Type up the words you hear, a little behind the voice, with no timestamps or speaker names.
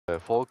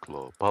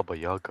folklore, Baba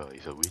Yaga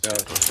is a witch from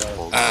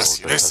folklore This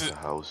that has is- a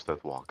house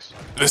that walks.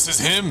 This is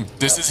him.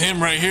 This is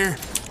him right here.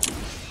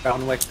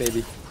 John Wick,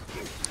 baby.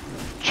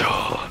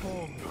 John.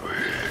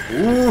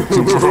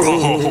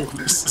 Bro,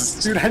 this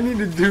is... Dude, I need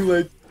to do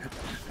like,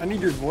 I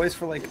need your voice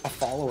for like a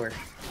follower.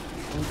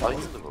 I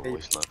need a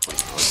voice not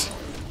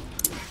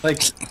for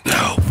Like,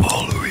 now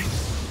following.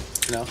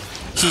 you know?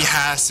 He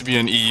has to be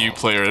an EU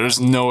player. There's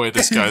no way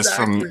this guy's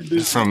Exactly,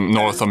 dude. from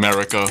North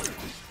America.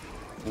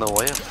 No,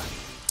 I am.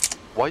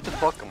 Why the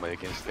fuck am I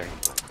against gang?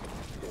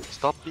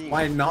 Stop being.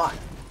 Why not?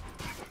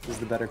 Is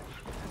the better.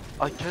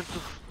 I can't do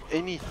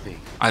anything.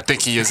 I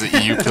think he is an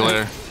EU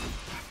player.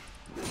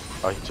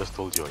 I just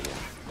told you I am.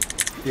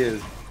 He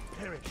is.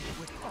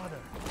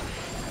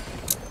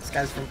 This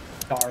guy's from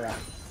Dara.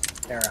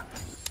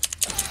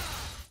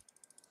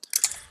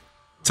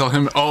 Tell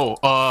him,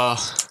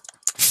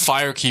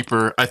 Fire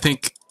Keeper. I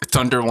think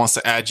Thunder wants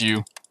to add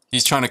you.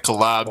 He's trying to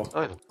collab.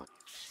 I don't know.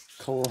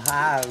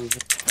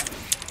 Collab.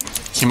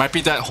 He might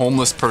be that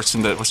homeless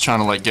person that was trying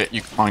to like get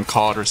you on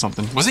COD or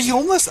something. Was he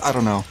homeless? I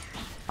don't know.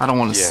 I don't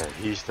want to. Yeah,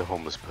 he's the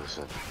homeless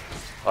person.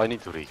 I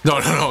need to read. No.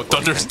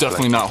 Thunder's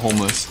definitely not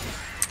homeless.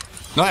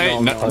 No, hey,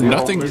 No,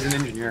 nothing. He's an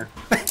engineer.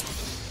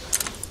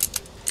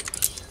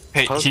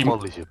 Hey, How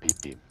small is your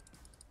PP?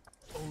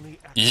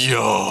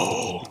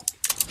 Yo.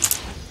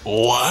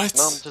 What?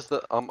 No, I'm just.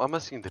 I'm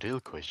asking the real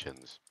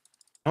questions.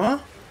 Huh?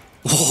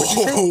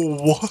 Whoa,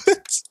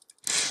 what?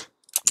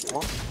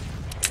 What?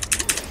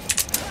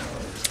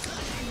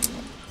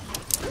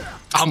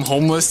 I'm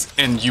homeless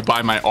and you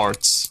buy my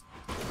arts.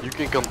 You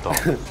can come top.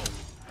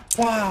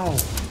 Wow.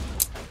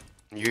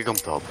 You can come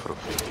top for a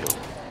free kill.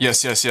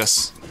 Yes. Yes,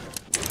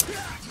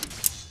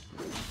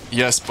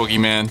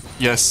 Boogeyman.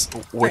 Yes,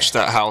 which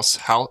that house?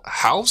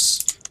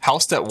 House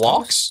that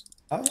walks?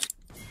 Oh.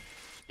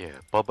 Yeah,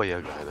 Baba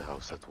Yaga had a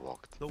house that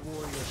walked. The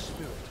warrior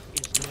spirit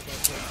is never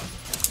dead.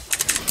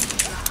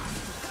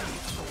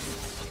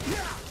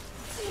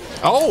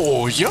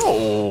 Oh,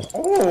 yo.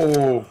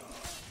 Oh.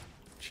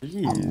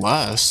 Jeez.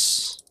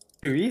 Unless.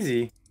 Too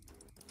easy.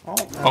 Oh,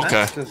 man, Okay.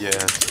 that's just-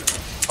 Yeah.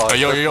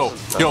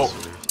 Yo.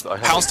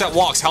 House that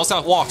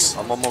walks.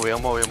 I'm on my way.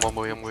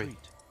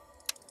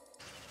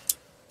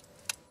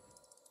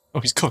 Oh,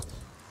 he's cooked.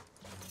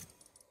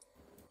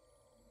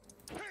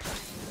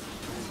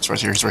 He's right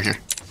here.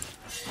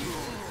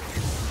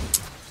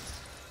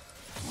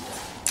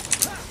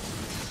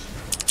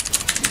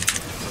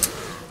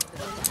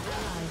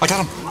 I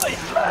got him.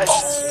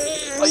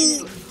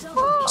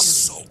 Oh,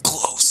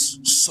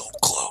 so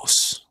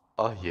close.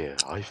 Oh yeah,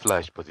 I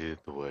flashed, but it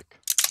didn't work.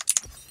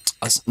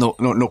 No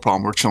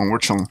problem. We're chilling.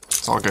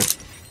 It's all good.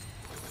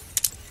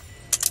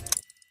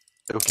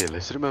 Okay,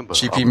 let's remember.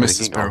 GP I'm misses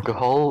drinking barrel.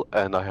 alcohol,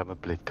 and I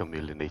haven't played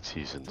Camille in 8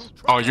 seasons.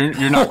 Oh,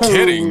 you're not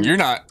kidding. You're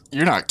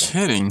not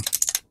kidding.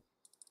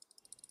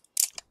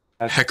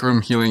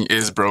 Hecarim healing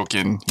is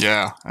broken.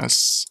 Yeah,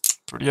 that's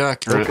pretty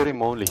accurate.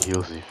 Hecarim only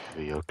heals if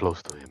you're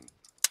close to him.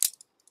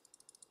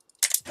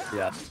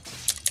 Yeah.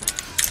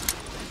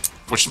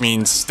 Which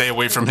means stay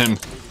away from him.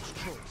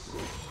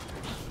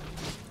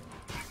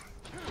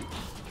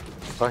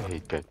 I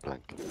hate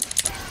Gangplank.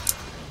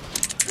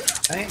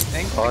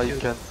 Thank I you.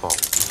 can't farm.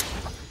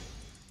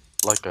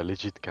 Like I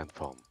legit can't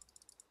farm.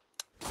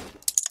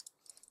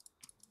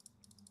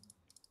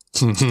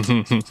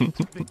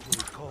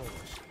 Victory calls.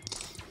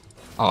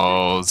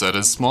 Oh, Zed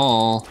is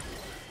small.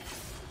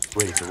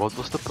 Wait, what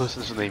was the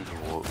person's name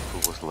who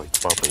was like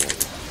Baba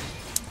Yaga?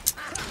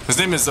 His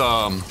name is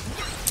Oh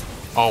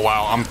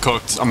wow, I'm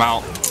cooked. I'm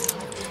out.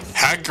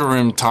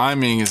 Hecarim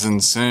timing is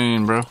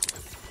insane, bro.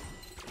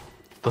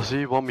 Does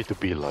he want me to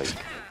be like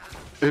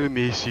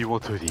enemy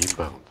C130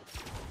 inbound?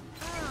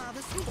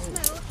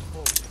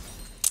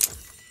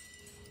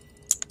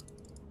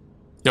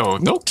 Yo,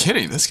 no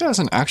kidding. This guy's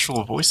an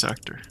actual voice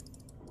actor.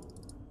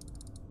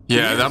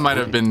 Yeah, that might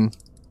have been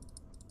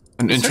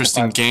an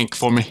interesting gank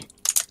for me.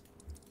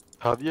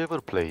 Have you ever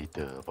played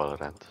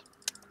Valorant?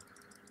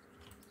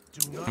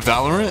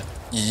 Valorant?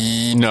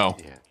 No.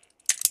 Yeah.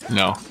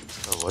 No.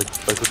 Oh, I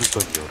could have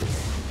done your.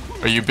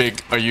 Are you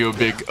a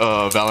big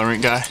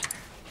Valorant guy?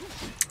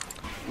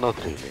 Not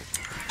really.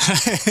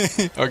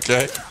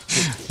 Okay.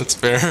 That's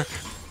fair.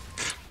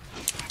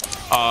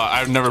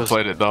 I've never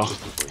played it though.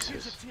 Just the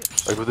voices.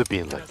 I would have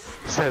been like,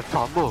 Seth,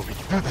 Famo, we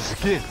can do this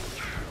again.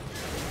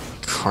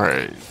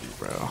 Crazy,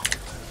 bro.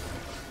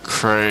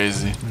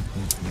 Crazy.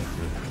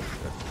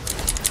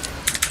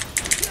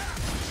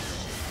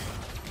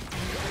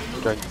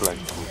 Gangplank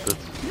booted.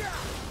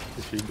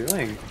 What's she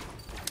doing?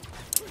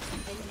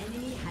 An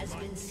enemy has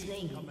been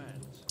slain.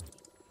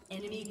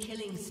 Enemy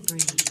killing spree.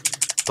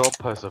 Top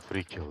has a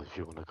free kill if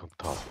you wanna come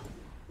top.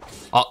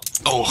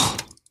 Oh.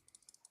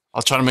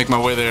 I'll try to make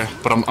my way there,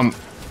 but I'm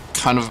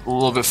kind of a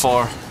little bit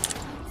far.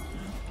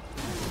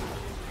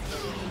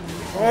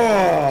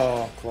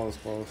 Oh, close.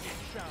 An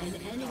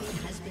enemy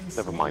has been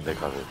slain. Never mind, I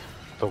got it.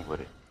 Don't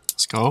worry.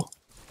 Let's go.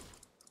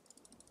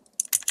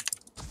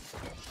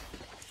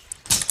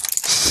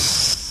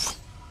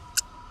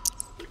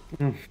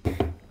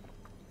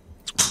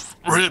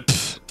 RIP.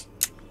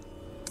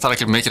 Thought I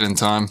could make it in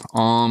time.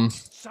 Sound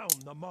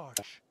the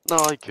march. No,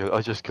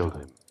 I just killed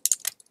him.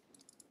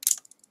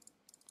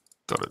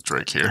 Got a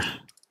Drake here.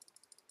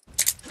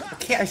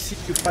 Okay, I see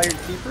you, Fire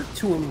Keeper.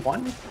 2 and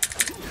 1.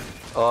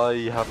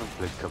 I haven't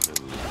played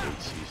Camille in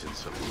 8 seasons,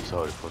 so I'm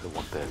sorry for the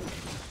one dead.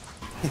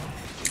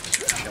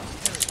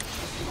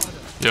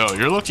 Yo,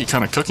 you're lucky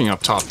kind of cooking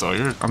up top,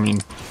 though. I mean,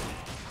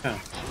 Huh.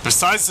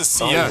 besides the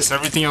CS,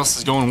 everything else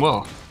is going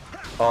well.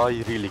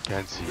 I really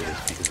can't see this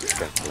because it's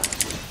Gangplank.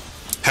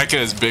 Heka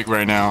is big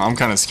right now. I'm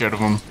kind of scared of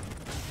him.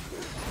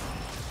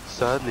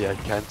 Sadly, I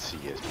can't see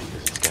it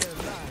because it's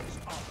Gangplank.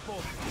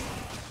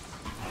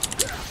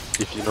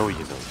 If you know, you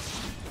know.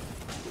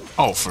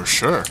 Oh, for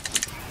sure.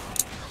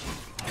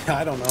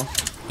 I don't know.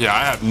 Yeah,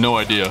 I have no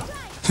idea.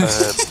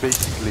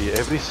 Basically,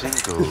 every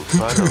single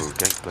barrel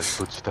Gangplank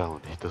puts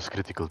down, he does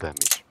critical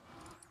damage.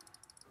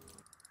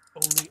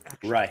 Only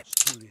actions Right.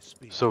 truly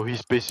speak. So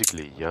he's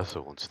basically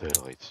Yasuo on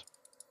steroids.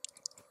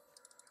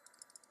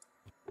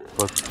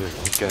 But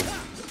he can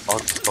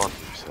unstun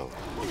himself.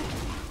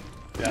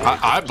 Yeah.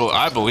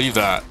 I believe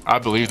that. I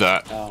believe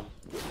that.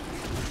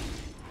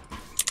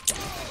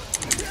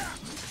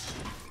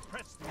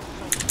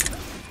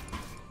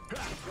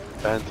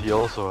 And he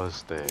also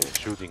has the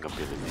shooting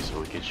ability,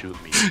 so he can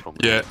shoot me from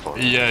Yeah, far.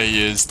 yeah,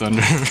 he is,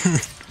 Thunder.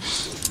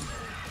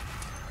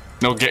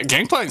 No,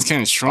 Gangplank's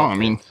kind of strong. I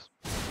mean,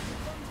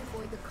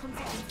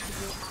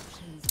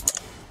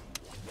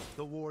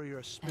 The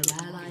warrior spirit.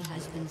 An ally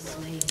has been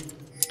slain.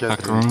 Can't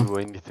Hacker really him. do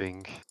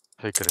anything.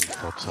 Hacker in the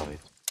top side.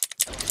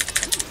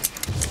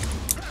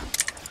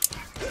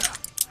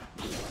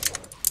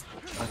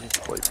 I need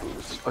to buy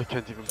boots. I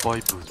can't even buy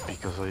boots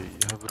because I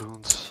have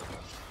runes.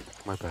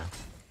 My bad.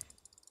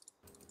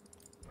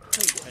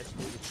 Fate has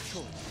made its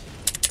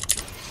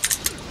choice.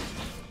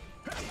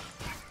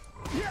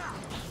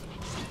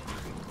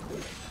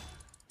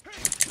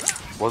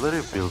 What are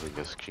you building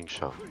as King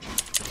Shao?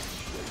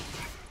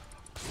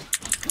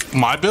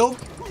 my build?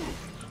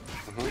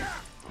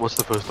 What's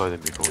the first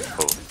item you're going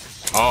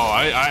for? Oh,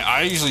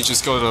 I usually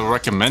just go to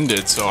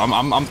recommended, so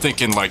I'm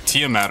thinking like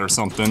Tiamat or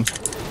something.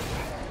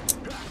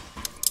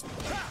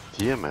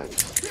 Tiamat.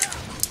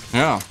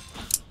 Yeah.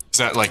 Is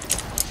that like?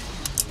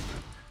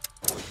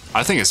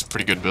 I think it's a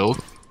pretty good build.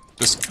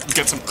 Just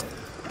get some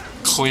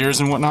clears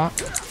and whatnot.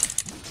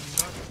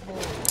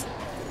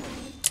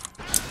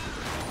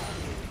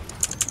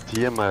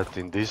 Tiamat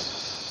in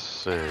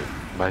this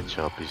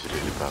matchup is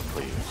really bad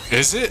for you.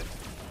 Is it?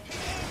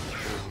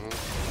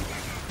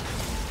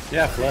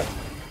 Yeah, Fliipp.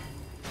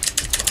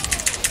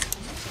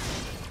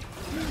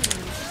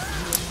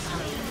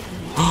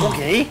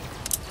 Okay.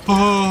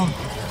 Oh.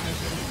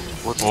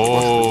 What's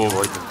Oh. the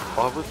new item?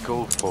 I would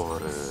go for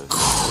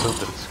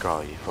Sundered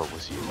Sky if I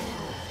was you.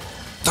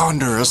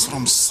 Thunder, that's what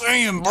I'm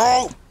saying,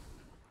 bro.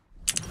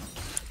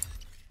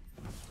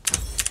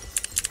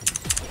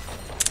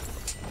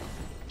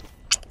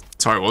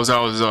 Sorry, what was that?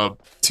 I was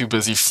too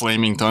busy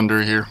flaming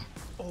Thunder here.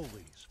 Always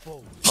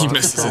forward. He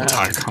missed his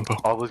entire combo.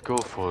 I would go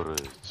for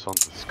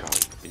Sundered Sky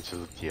instead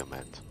of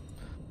Tiamat.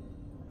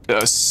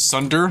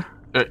 Sunder?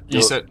 You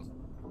Yo- said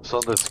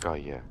Sundered Sky,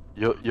 yeah.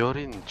 You're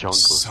in jungle,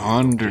 so you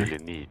Sunder. don't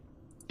really need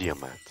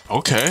Tiamat.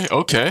 okay,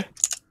 okay.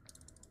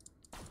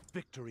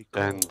 Victory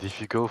call. And if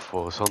you go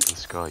for Sundered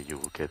Sky, you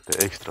will get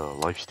the extra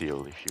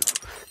lifesteal if you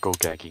go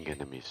ganking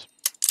enemies.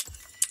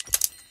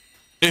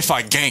 If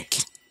I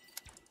gank,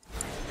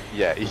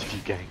 Yeah, if you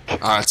gank.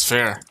 that's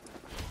fair.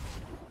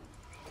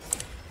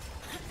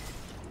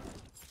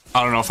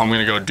 I don't know if I'm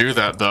gonna go do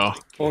that though.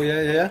 Oh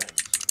yeah, yeah.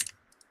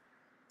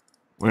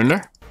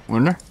 Winner?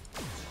 Winner?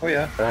 Oh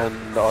yeah.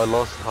 And I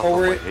lost half Oh,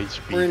 of my we're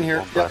HP we're in with here.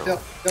 one Yep, battle.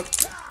 yep, yep.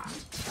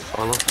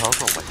 I lost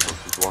half of my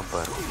health with one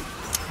battle.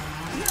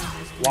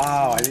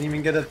 Wow, I didn't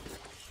even get a.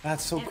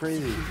 That's so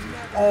crazy.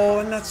 Oh,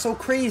 and that's so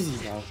crazy,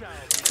 bro.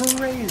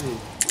 Crazy.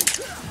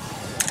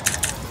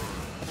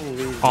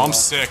 Holy Oh, I'm God.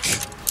 sick.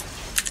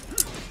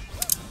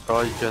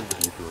 Oh, you can't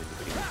really do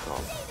anything at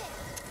all.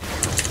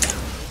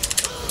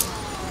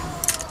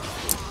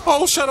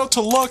 Oh, shout out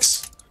to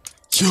Lux.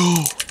 Yo.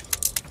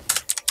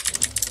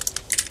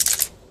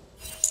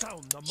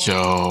 Sound the march.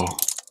 Yo.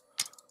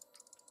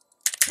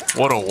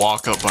 What a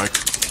walk up by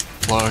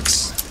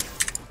Lux.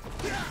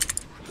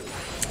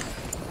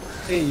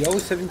 Hey, yo,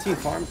 17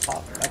 farm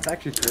top. That's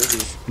actually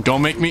crazy.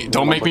 Don't make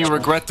me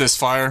regret this,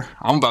 Fire.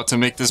 I'm about to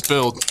make this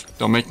build.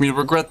 Don't make me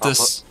regret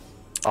this.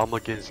 I'm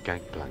against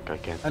Gangplank, I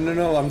can't. I don't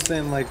know. I'm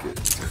saying like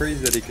it's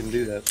crazy that he can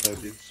do that, though,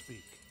 dude.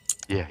 Speak.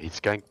 Yeah, it's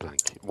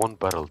Gangplank. One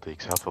battle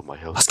takes half of my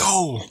health. Let's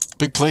go.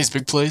 Big plays,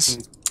 big plays.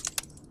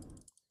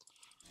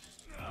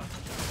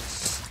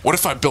 What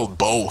if I build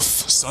both?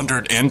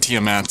 Sundered and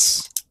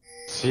Tiamats.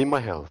 See my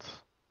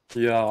health.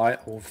 Yeah,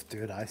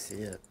 dude, I see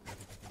it.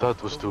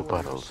 That was The two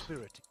warrior battles.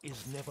 spirit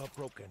is never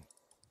broken.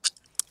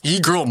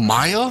 E-Girl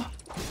Maya?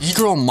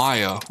 E-Girl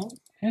Maya.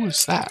 Who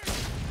is that?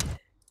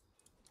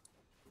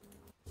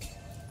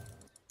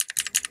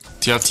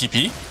 Do you have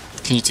TP?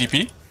 Can you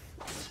TP?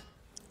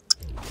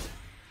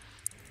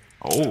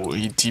 Oh,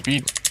 he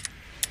TP'd.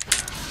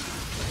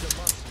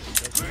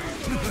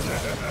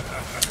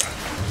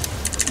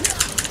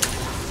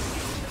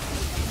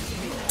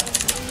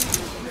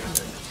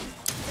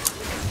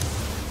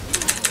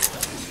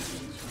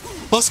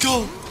 Let's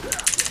go!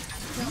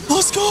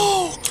 Let's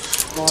go!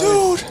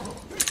 Dude!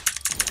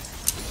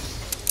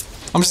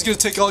 I'm just gonna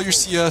take all your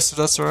CS if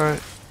that's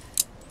alright.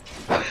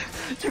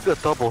 You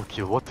got double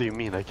kill, what do you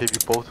mean? I gave you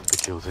both of the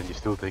kills and you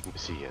still taking the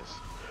CS.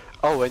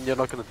 Oh, and you're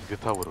not gonna take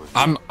the tower with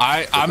me.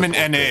 I'm in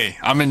NA.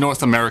 I'm in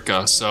North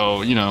America,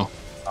 so you know.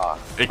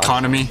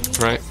 Economy,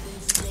 right?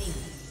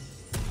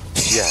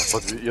 Yeah,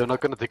 but you're not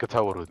gonna take a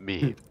tower with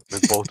me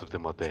when both of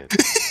them are dead.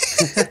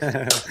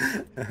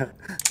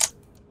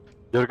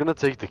 You're gonna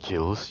take the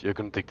kills, you're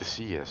gonna take the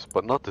CS,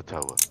 but not the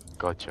tower.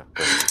 Gotcha.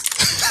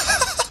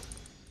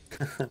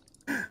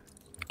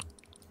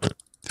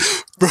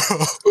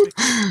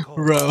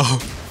 Bro.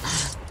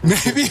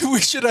 Maybe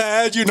we should have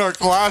had you in our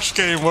Clash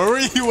game. Where were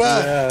you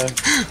at? Yeah.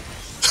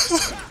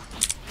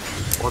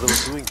 What I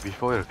was doing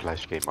before your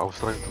Clash game, I was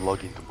trying to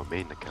log into my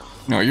main account.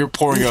 No, you're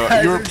pouring a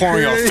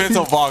fifth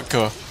of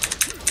vodka.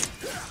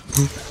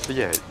 But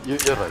yeah, you're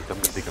right, I'm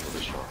gonna take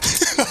another shot.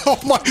 Oh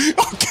my,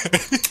 okay.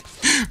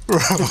 Bro.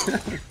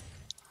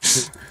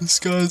 This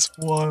guy's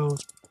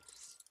wild.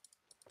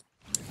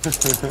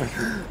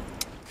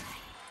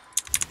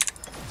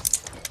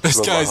 This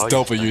guy's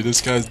W,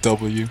 this guy's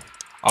W.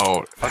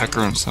 Oh,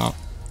 hacker himself.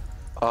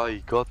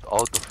 I got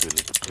autofill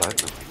in the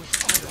platinum.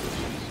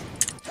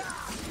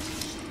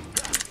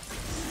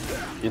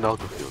 In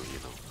autofill, you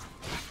know.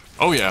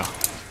 Oh yeah.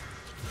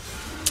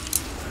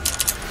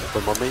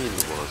 But my main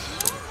was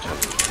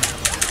champion.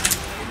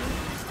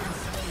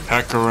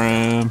 Hacker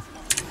him.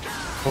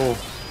 Oh.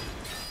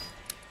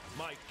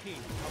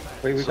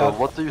 Wait, we So got.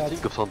 what do you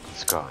think of Something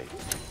Sky?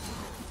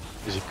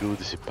 Is it good,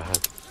 is it bad?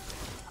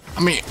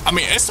 I mean,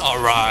 it's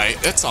alright.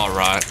 It's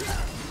alright.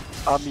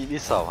 I mean,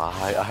 it's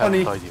alright, I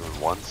haven't died even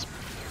once.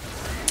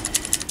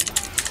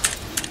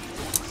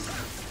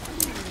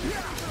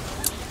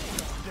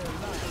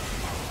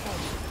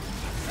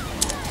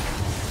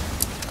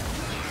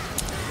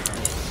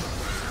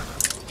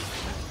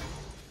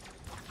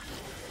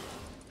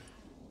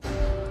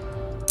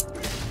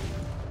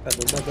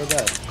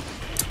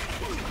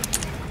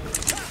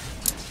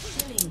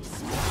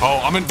 Oh,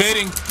 I'm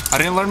invading. I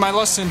didn't learn my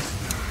lesson.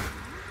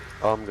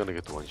 I'm gonna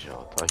get one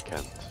shot, I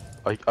can't.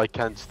 I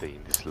can't stay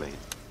in this lane.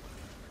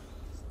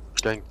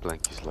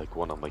 Gangplank is like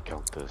one of my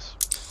counters.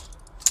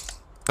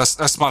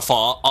 That's my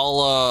fault.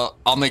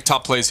 I'll make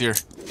top plays here.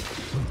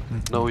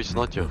 No, it's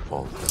not your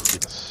fault.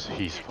 It's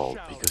his fault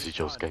because he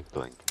chose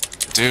Gangplank.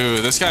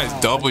 Dude, this guy's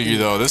W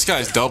though. This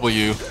guy's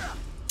W.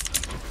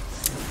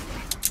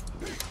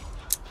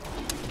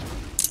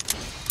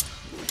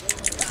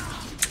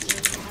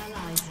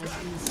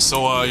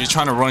 So, you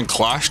trying to run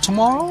Clash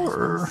tomorrow,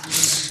 or?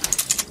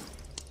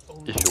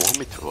 If you want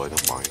me to, I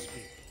don't mind.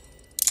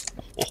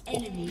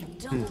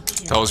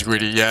 That was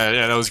greedy.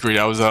 Yeah, that was greedy.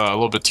 I was a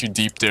little bit too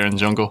deep there in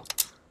jungle.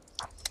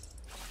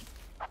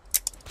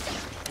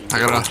 I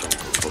gotta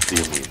What do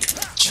you mean?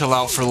 chill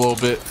out for a little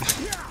bit.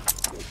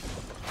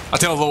 I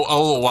think a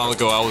little while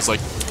ago I was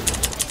like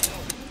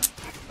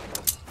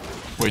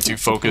way too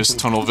focused,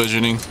 tunnel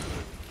visioning.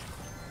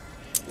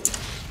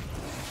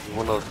 You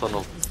wanna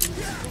tunnel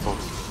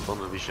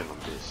vision on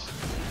this?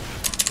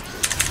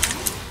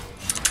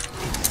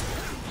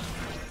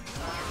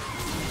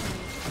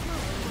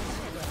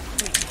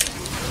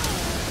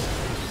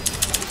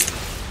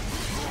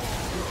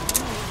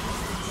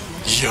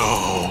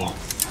 Yo.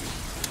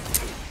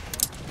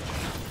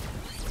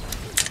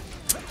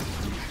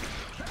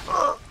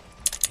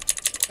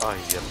 Ah,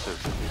 yeah, I'm so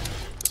confused.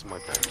 It's my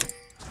bad.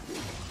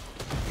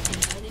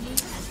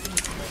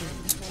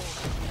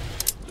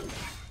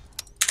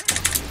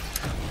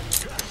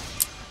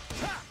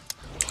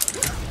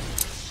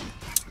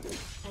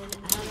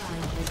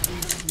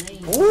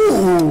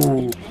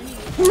 Ooh.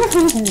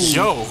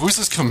 Yo, who's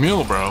this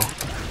Camille, bro?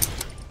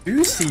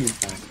 Juicy.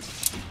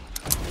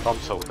 I'm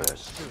so dead.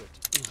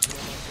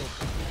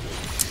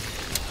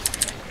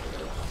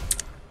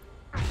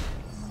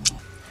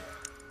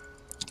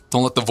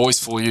 Don't let the voice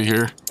fool you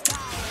here.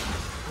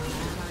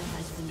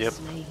 Yep.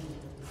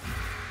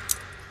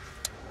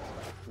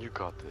 You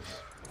got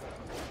this.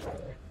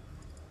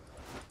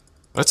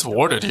 It's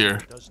warded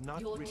here.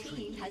 Your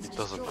team has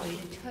doesn't destroyed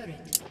a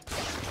turret.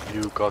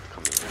 You got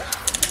Camille.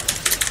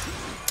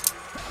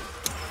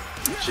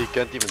 She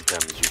can't even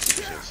damage you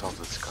because you're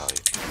Sounded Sky.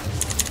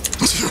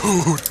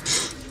 Dude.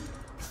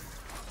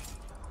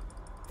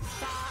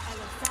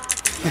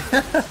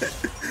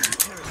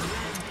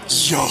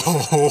 Yo.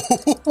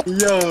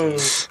 Yo.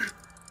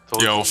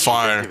 Yo,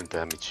 fire. She can't even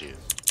damage you.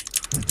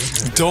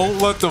 Don't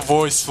let the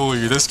voice fool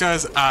you. This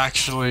guy's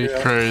actually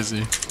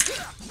crazy.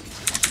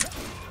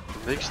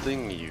 Next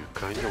thing you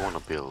kinda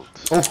wanna build.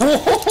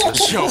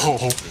 Yo.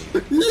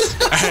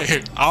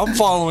 Hey, I'm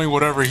following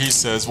whatever he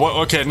says. What?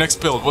 Okay,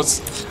 next build.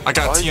 I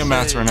got I'd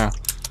TMats say- right now.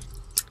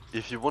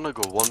 If you wanna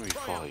go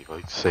 1v5,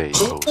 I'd say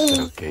go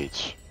Stealth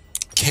Cage.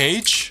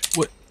 Cage?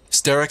 What?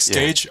 Sterex Yeah,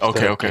 Cage? Okay,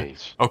 Stealth okay.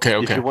 Cage. Okay,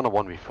 If okay. you want a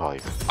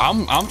 1v5.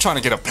 I'm trying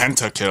to get a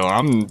pentakill.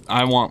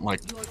 I want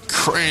like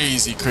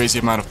crazy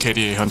amount of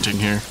KDA hunting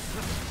here.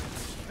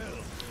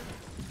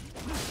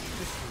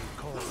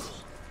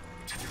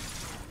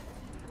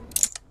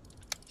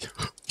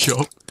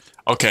 Yup.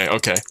 Okay,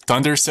 okay.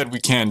 Thunder said we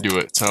can do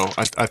it, so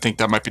I think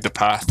that might be the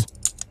path.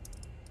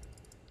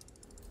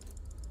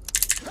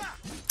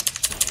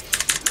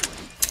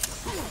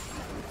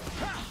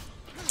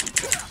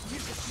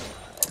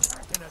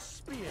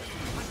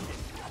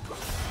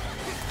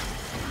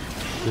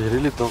 They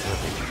really don't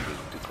have anything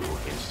to go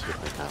against you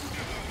right now.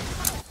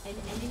 An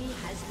enemy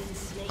has been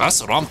slain.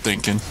 That's what I'm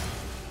thinking. An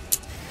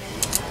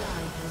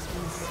ally has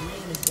been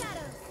slain.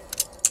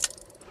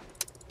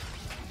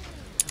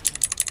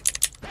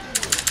 An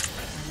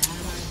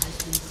ally has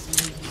been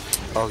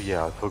slain. Oh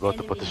yeah, I forgot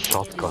to put the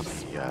shotgun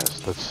in. Yes,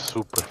 that's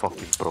super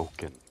fucking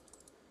broken.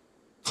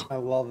 I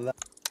love that.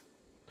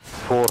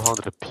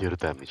 400 pure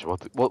damage.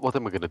 What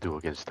am I gonna do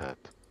against that?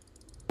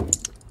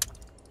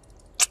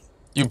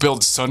 You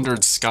build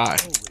Sundered Sky.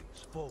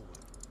 Always forward.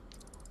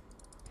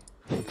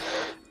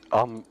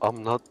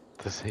 I'm not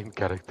the same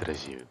character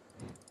as you.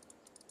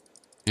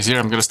 He's here,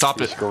 I'm gonna stop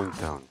He's it. going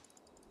down.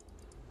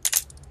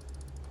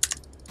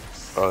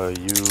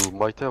 You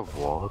might have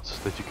wards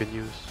that you can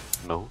use.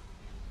 No?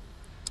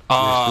 You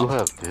still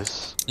have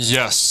this.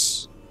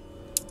 Yes.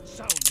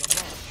 Sound the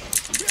march.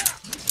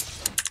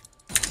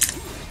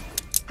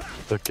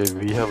 Okay,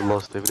 we have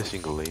lost every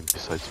single lane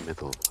besides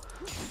middle.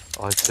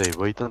 I'd say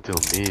wait until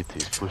mid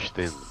is pushed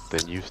in,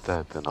 then use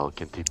that and I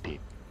can TP.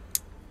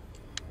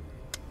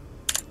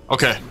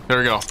 Okay, there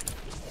we go.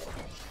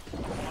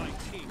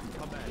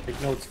 Take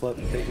notes, Flip.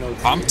 Take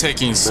notes. I'm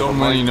taking so Never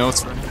many mind.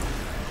 notes.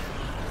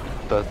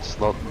 That's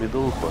not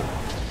middle, but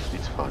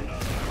it's fine.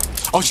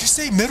 Oh, did you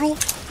say middle?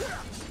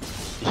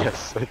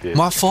 Yes, I did.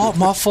 My fault,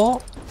 my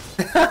fault.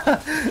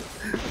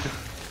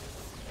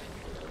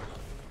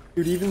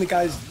 Dude, even the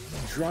guy's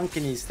drunk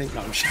and he's thinking,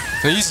 oh shit.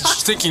 He's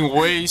thinking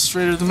way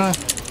straighter than I.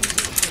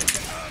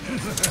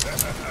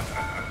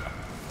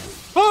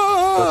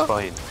 That's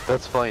fine.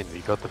 That's fine. We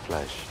got the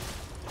flash.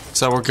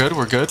 So we're good,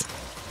 we're good.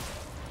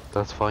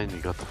 That's fine. We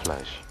got the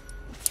flash.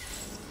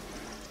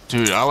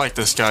 Dude, I like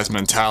this guy's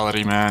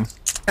mentality, man.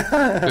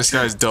 This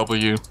guy's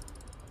W.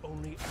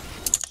 Only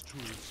actions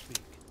truly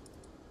speak.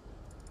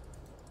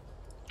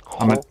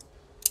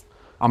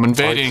 I'm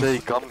invading. I'd say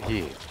come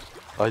here.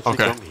 I'd say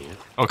Okay. come here.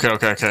 Okay,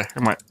 okay, okay.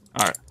 Am I?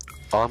 Alright.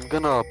 I'm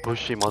gonna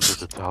push him under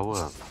the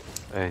tower,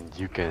 and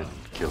you can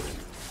kill him.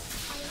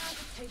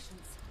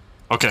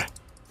 Okay.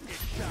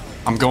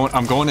 I'm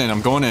going in,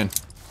 I'm going in.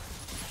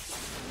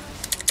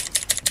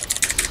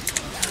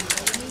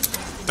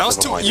 That was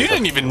Never too. mind, You I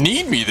didn't got- even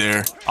need me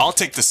there. I'll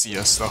take the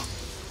CS though.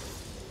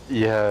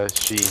 Yeah,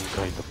 Sheen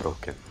kinda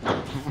broken.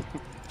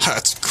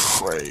 That's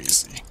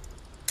crazy.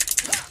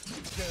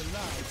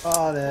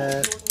 Oh,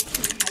 that.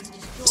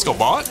 Let's go,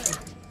 bot.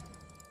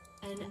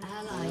 An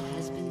ally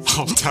has been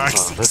I'm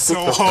taxing Let's take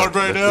so top hard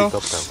tower. right Let's now.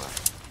 take top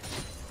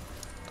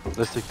tower.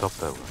 Let's take top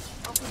tower.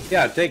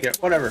 Yeah, take it.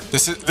 Whatever.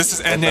 This is That's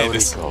NA. how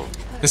This they go.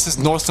 this is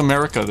North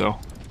America though.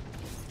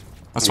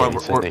 That's Yeah, why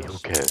it's we're NA, who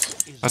cares?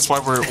 that's why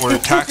we're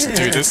taxing,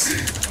 dude. This.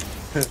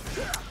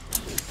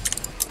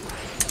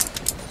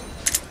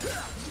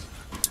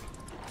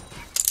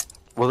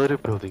 What are you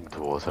building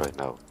towards right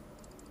now?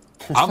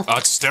 I'm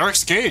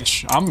Derek's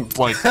Gauge. I'm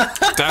like,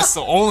 that's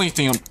the only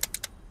thing I'm.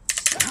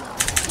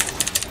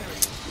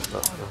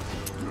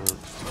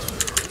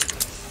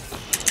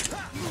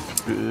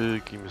 Give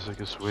me a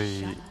second,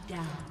 Sway.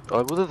 down. I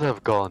wouldn't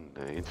have gone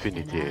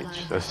Infinity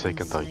Edge as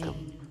second item.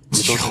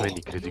 You don't have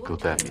any critical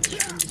damage.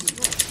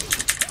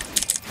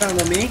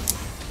 Found on me?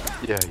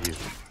 Yeah, you.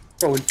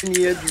 Bro,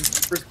 Infinity Edge is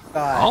first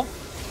die. Oh.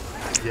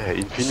 Yeah,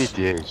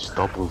 Infinity Edge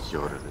doubles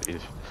your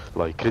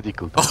like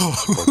critical damage.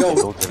 but Yo, you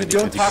don't have any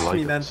don't talk critical to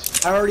me then.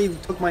 items. I already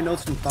took my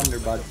notes from Thunder,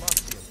 bud.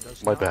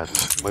 My bad.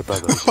 My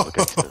bad. I was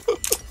against it.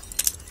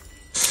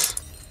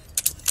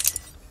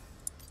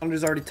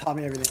 Thunder's already taught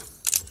me everything.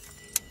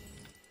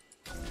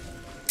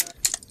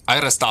 I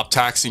gotta stop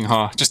taxing,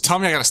 huh? Just tell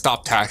me I gotta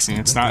stop taxing.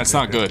 It's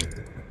not good.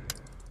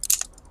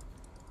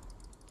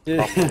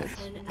 Yeah. dead.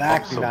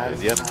 Back, so man.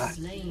 dead, yep.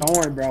 Don't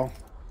worry, bro.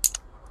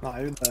 No,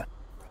 you're the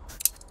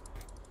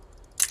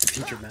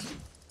teacher, man.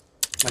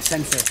 My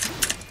sensei.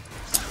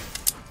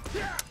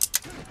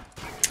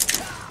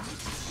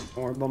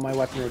 Don't worry about my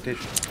weapon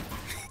rotation.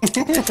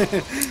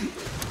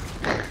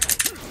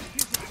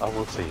 I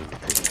won't say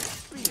anything.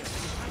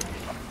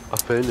 I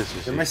fail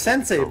this. You're my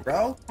sensei,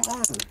 bro. Come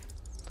on.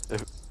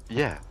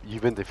 Yeah, you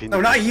went Infinity.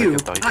 No, not you.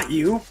 second item. Not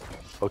you.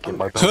 Okay,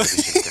 my bad.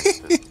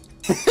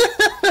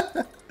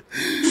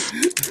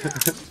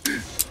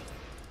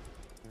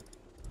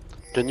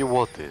 Can you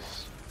ward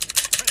this?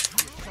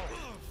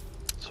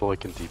 So I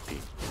can TP.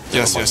 Yes, Never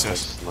yes, mind, yes.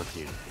 that's not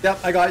you. Yep,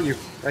 I got you.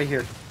 Right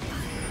here.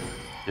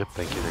 Yep,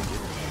 thank you, thank you.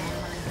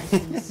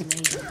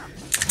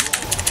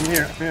 I'm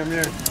here. I'm here. I'm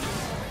here.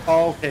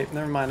 Oh, okay.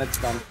 Never mind.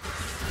 That's done.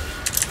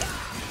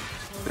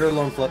 You're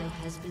alone, Flip.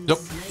 Has been Yep.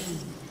 slain.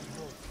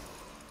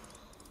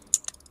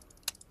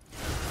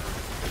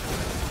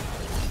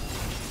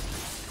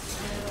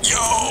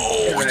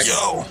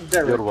 Yo.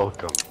 There we You're go.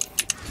 welcome.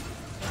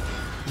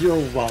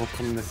 You're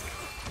welcome. This.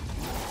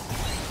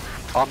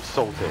 I'm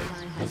so dead.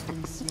 Ally has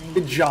been slain.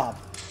 Good job.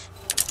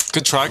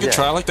 Good try, good Yeah.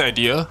 try. I like the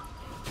idea.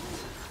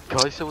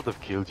 Kaiser would have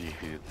killed you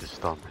if you didn't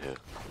stun here.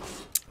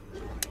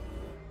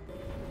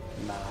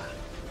 Nah.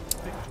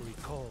 Victory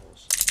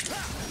calls.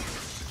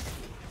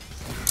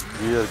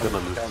 We are gonna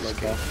lose Down this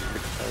like game. that.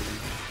 6,000.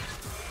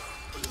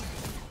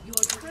 Your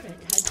turret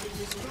has been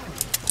destroyed.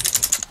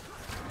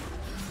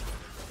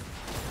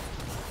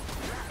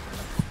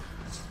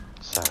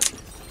 Sadly.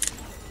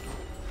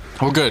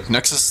 We're good.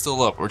 Nexus is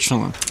still up. We're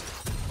chilling.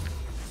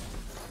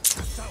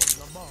 Sound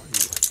the mark.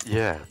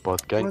 Yeah,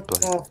 but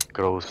gameplay the-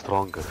 grows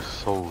stronger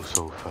so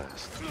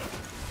fast.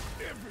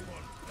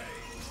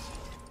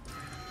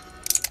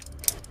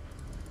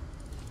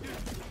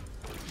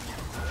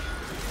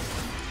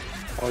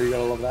 Oh, you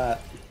gotta love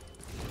that.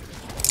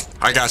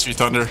 I got you,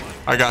 Thunder.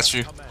 I got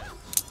you. Don't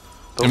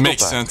It go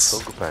makes back, sense.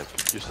 Don't go back.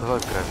 You still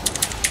have gravity.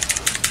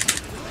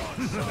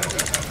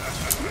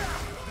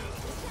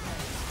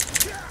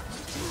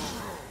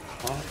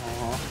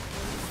 Uh-huh.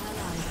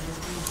 Ally has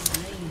been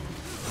slain.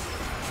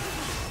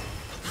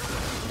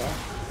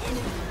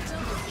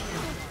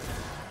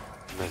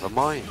 Never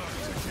mind.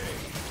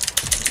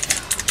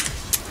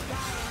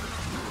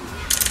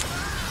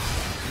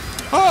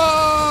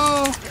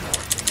 Oh!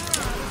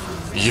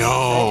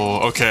 Yo,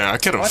 okay, I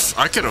could have.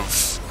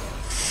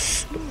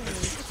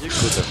 You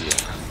could have,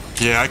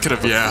 yeah. Yeah, I could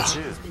have. Yeah, Did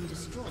you?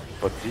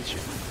 But did you?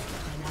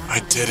 I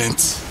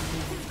didn't.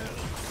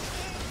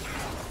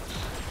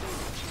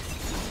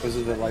 Those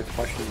are the life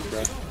questions,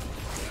 bro.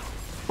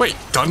 Wait,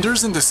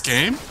 Thunder's in this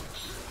game?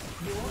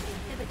 Your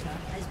inhibitor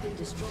has been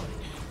destroyed.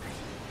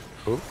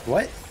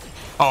 What?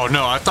 Oh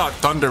no, I thought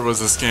Thunder was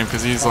this game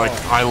because he's like,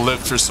 I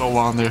lived for so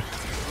long there.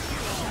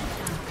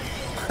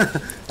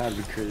 That'd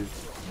be crazy.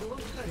 Your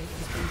turret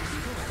has been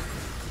destroyed.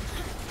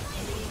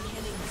 Enemy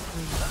killing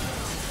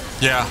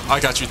spree. Yeah, I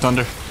got you,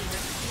 Thunder.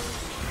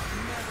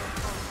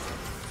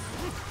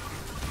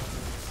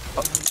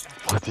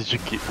 Why did you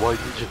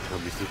tell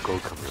me to go,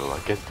 Camille? I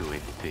can't do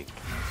anything.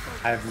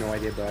 I have no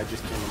idea, bro. I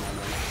just came to my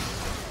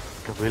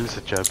mind. Camille is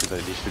a champion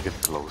that needs to get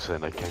closer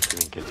and I can't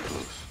even get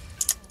close.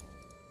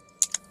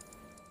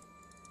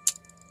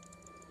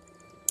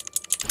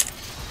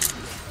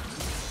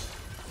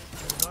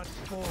 Do not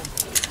form.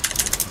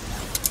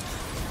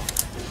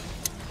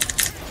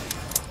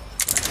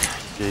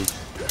 Okay,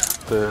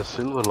 the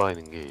silver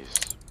lining is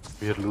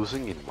we are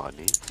losing in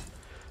money.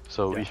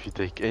 So if you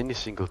take any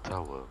single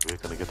tower, we're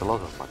gonna get a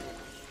lot of money.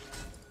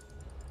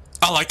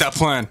 I like that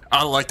plan.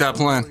 I like that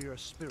plan. Warrior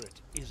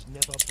spirit is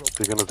never broken.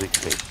 We're gonna take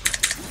pay.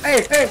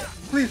 Hey, hey!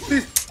 Please,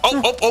 please!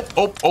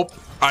 Oh.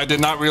 I did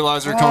not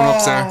realize they're coming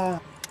up there.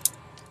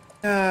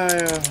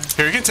 Yeah.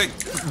 Here, you can take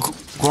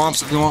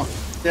Glomps if you want.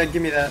 Yeah,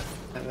 give me that.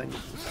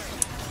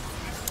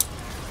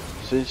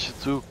 Since you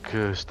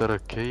took Star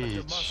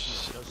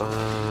Cage,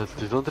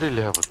 they don't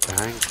really have a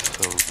tank,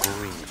 so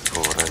going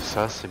for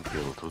assassin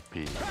build would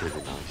be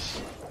really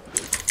nice.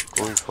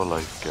 Going for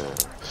like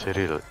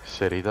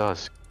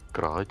Serida's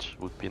Garage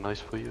would be nice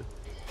for you.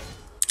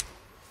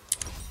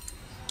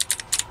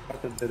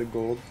 A bit of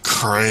gold.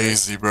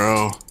 Crazy,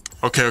 bro.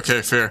 Okay,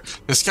 fair.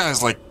 This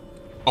guy's like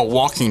a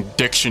walking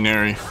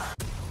dictionary.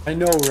 I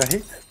know,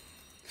 right?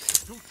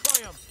 To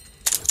triumph.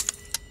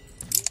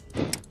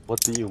 What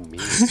do you mean?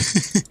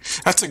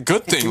 That's a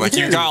good thing. Like,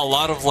 you got a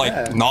lot of like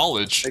Yeah.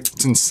 knowledge.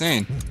 It's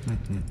insane.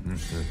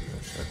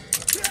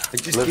 I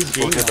just Let's keep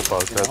gaming. forget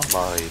about you know? that,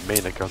 my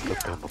main account got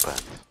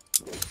permabanned.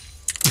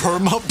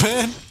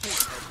 Permaban?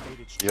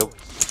 Yep.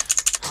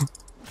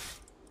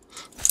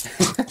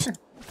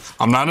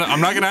 I'm not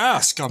gonna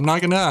ask. I'm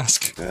not gonna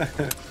ask.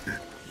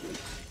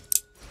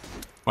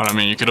 But I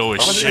mean, you could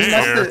always But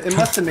share. it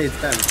must have made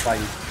sense, like,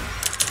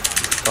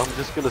 I'm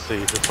just gonna say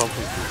it's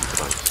something to be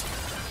price.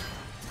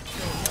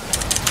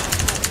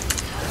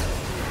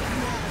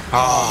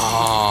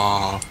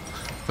 Ah,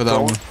 for that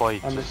Don't one.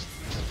 fight, just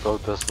go,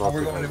 that's not we're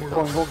the going, way we're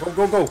to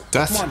going, go.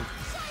 Death. Come on.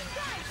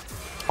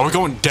 Are we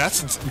going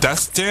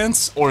death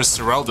dance or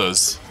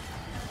Serelda's?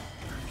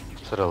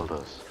 Cyril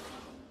does.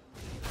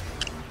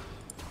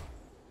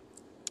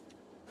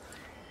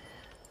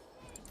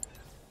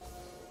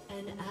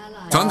 An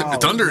ally.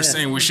 Thunder is man.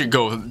 saying we should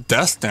go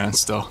death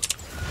dance though.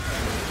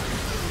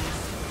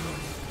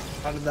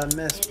 How did that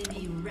miss?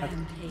 Enemy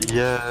rampage.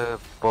 Yeah,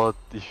 but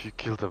if you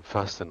kill them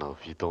fast enough,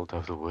 you don't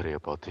have to worry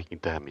about taking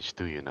damage,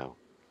 do you now?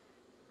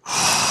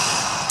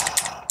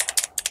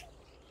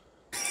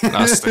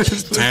 That's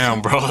the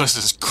damn, bro. This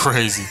is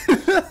crazy.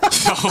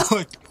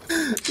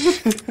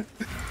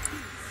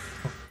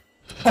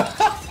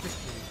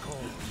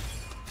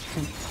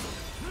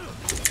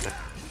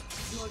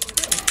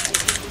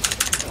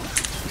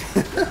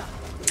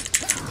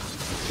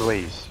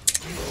 Sways,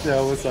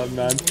 Yeah, what's up,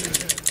 man?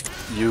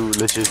 you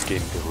legit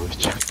game the worst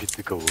champion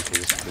to go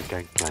against the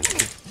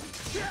gangplank.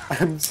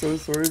 I'm so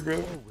sorry, bro.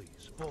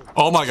 Always forward.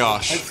 Oh my I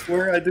gosh.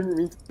 swear I didn't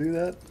mean to do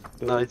that.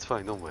 No, it's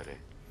fine, don't worry.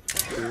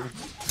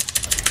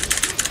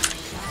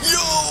 Yo!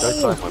 I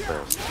tried my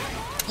best.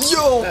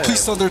 Yo!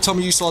 Please Thunder, tell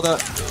me you saw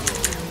that.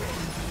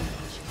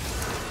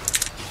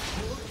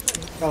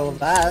 Oh,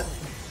 that.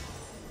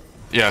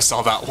 Yeah, I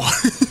saw that one.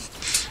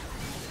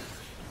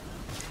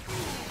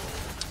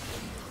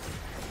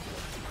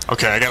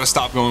 Okay, I gotta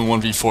stop going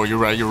 1v4. You're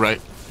right, you're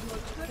right.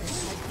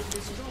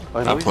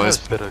 I know That he has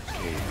plays. better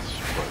cage,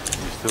 but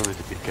you still need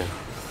to be careful.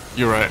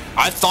 You're right.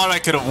 I thought I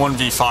could have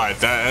 1v5.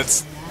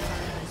 That's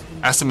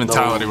the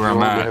mentality where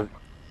I'm at.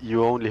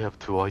 You only have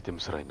 2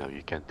 items right now,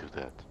 you can't do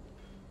that.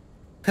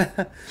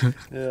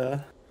 Yeah.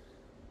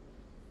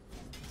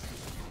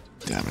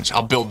 Damage.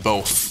 I'll build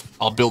both.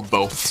 I'll build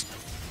both.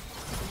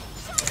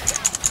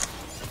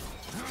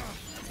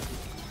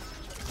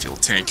 Feel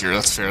tankier.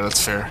 That's fair.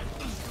 That's fair.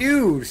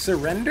 Dude,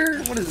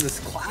 surrender? What is this,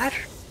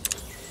 Clash?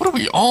 What are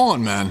we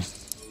on, man?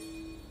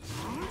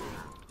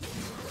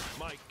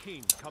 My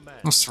king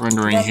commands. No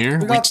surrendering here.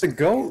 We got the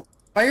GOAT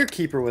Fire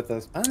Keeper with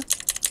us, huh?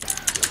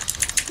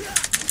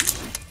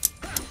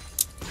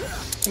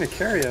 He's gonna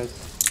carry us.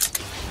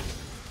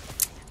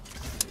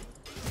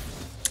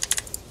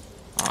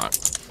 Alright.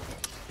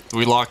 Do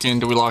we lock in?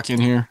 Do we lock in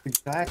here?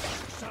 Exactly.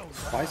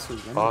 Why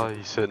surrender? Ah,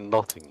 he said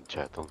nothing in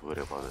chat, don't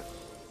worry about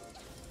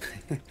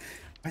it.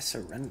 Why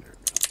surrender?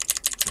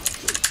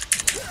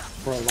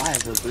 We're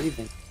alive, we're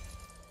breathing.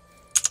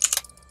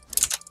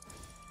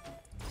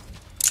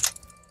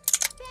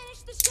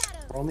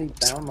 We're only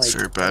down like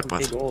Very bad, 7K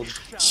but- gold.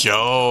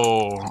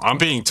 Yo, I'm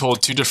being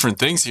told 2 different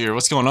things here.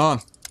 What's going on?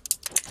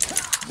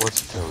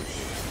 What's he telling you?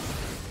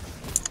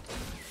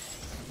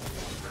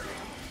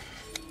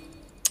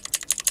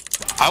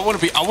 I want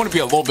to be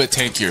a little bit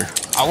tankier.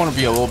 I want to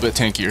be a little bit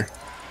tankier.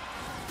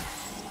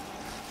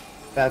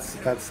 That's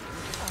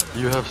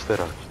You have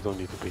Sterak, you don't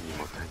need to be any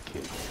more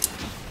tanky.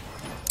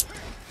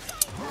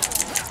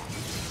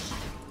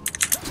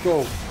 let's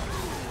go.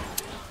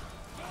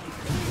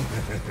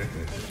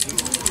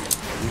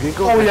 You can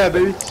go. Oh yeah,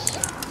 baby. You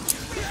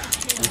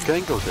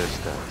can go there,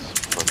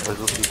 stats, but I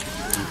don't think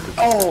you need to be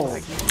Oh,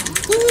 tanky.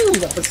 ooh,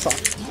 that was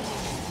saucy.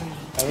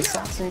 That was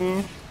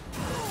saucy.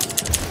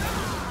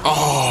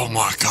 Oh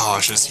my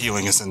gosh, this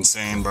healing is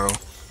insane, bro.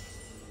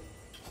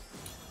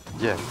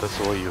 Yeah, that's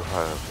why you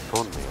have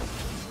phone me.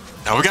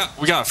 Now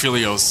we got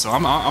Filios, so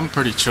I'm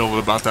pretty chill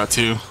about that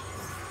too.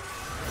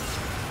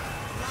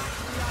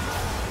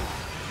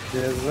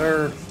 Yes,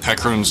 sir.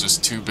 Hecarim's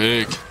just too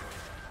big.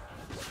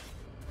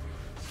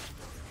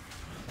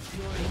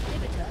 Your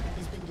inhibitor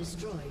has been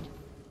destroyed.